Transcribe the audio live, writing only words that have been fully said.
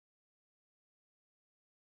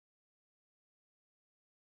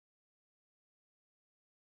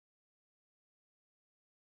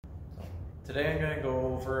Today I'm going to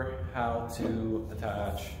go over how to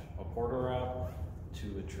attach a porta wrap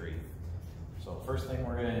to a tree. So first thing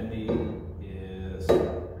we're going to need is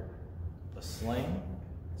a sling.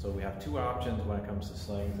 So we have two options when it comes to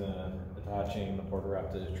slings and attaching the porta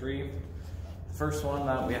wrap to the tree. The first one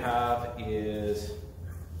that we have is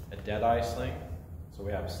a dead eye sling. So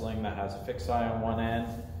we have a sling that has a fixed eye on one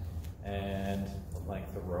end and a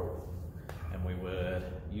length of rope. And we would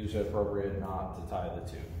use an appropriate knot to tie the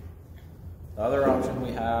two. The other option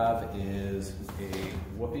we have is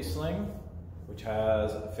a Whoopie sling, which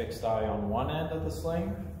has a fixed eye on one end of the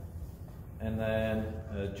sling and then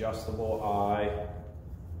an adjustable eye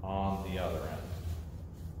on the other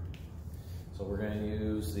end. So we're going to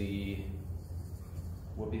use the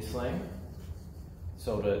Whoopie sling.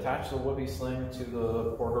 So to attach the Whoopie sling to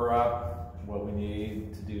the porta wrap, what we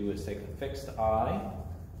need to do is take the fixed eye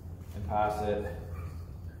and pass it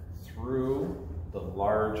through the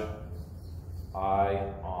large eye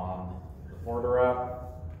on the porta wrap,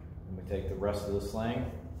 and we take the rest of the sling,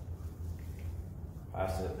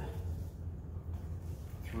 pass it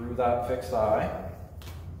through that fixed eye,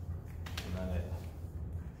 and then it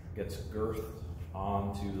gets girthed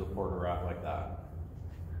onto the porta wrap like that.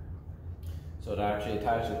 So to actually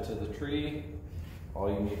attach it to the tree, all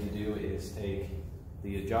you need to do is take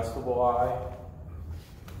the adjustable eye,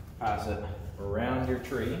 pass it around your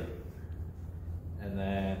tree, and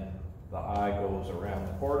then the eye goes around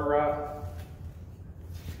the porta wrap.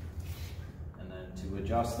 And then to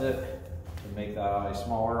adjust it, to make that eye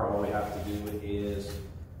smaller, all we have to do is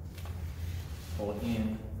pull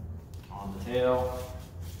in on the tail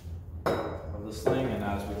of the sling, and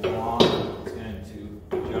as we go on, it's going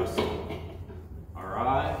to adjust our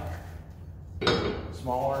eye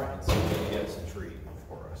smaller and see if it gets a tree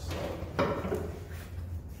for us.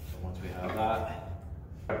 So once we have that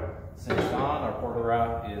cinched on, our porta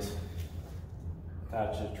wrap is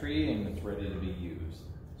attached to the tree and it's ready to be used.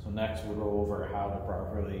 So next we'll go over how to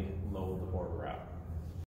properly load the porta wrap.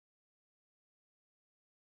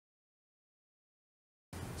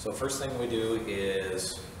 So first thing we do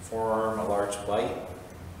is form a large bite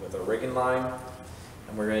with a rigging line,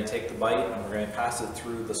 and we're going to take the bite and we're going to pass it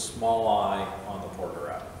through the small eye on the porta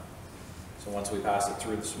wrap. So once we pass it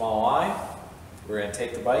through the small eye, we're going to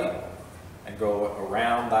take the bite and go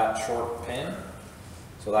around that short pin.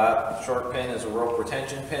 So that short pin is a rope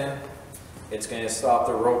retention pin. It's going to stop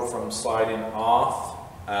the rope from sliding off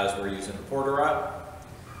as we're using the porta wrap.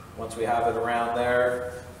 Once we have it around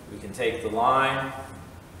there, we can take the line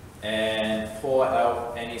and pull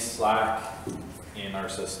out any slack in our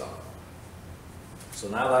system. So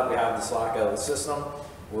now that we have the slack out of the system,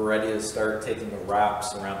 we're ready to start taking the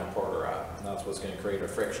wraps around the porta wrap. And that's what's going to create a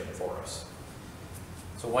friction for us.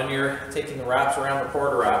 So when you're taking the wraps around the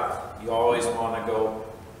porta wrap, you always want to go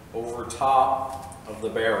over top of the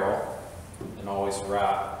barrel and always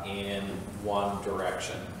wrap in one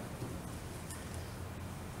direction.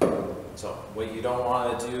 So what you don't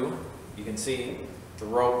want to do, you can see the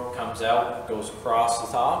rope comes out, goes across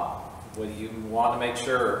the top. What you want to make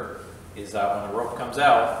sure is that when the rope comes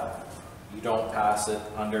out, you don't pass it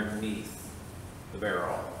underneath the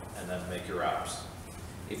barrel and then make your wraps.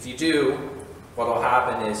 If you do, what will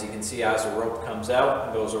happen is you can see as the rope comes out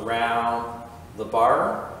and goes around the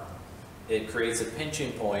bar, it creates a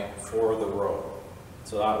pinching point for the rope.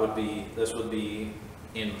 So this would be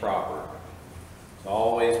improper. So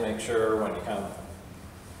always make sure when you come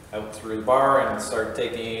out through the bar and start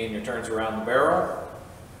taking your turns around the barrel,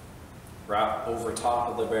 wrap over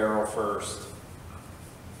top of the barrel first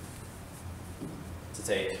to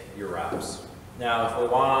take your wraps. Now if we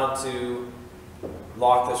want to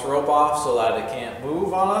lock this rope off so that it can't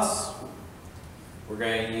move on us, we're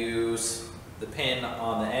going to use the pin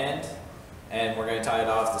on the end, and we're going to tie it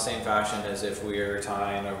off the same fashion as if we were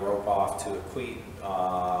tying a rope off to a cleat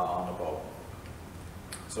on a boat.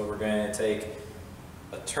 So we're going to take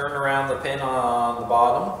a turn around the pin on the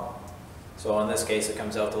bottom. So in this case it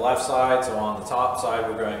comes out the left side, so on the top side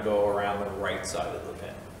we're going to go around the right side of the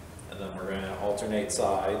pin. And then we're going to alternate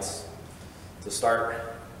sides to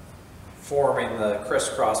start forming the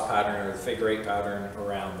crisscross pattern or the figure eight pattern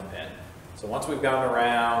around the pin. So once we've gone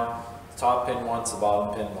around the top pin once, the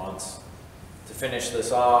bottom pin once, to finish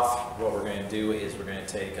this off, what we're going to do is we're going to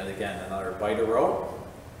take, again, another bite of rope.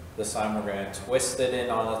 This time we're going to twist it in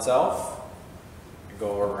on itself and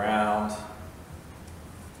go around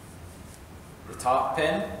the top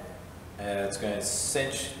pin, and it's going to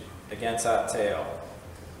cinch against that tail.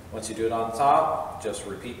 Once you do it on the top, just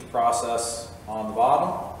repeat the process on the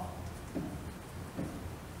bottom.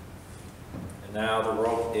 And now the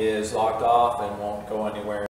rope is locked off and won't go anywhere.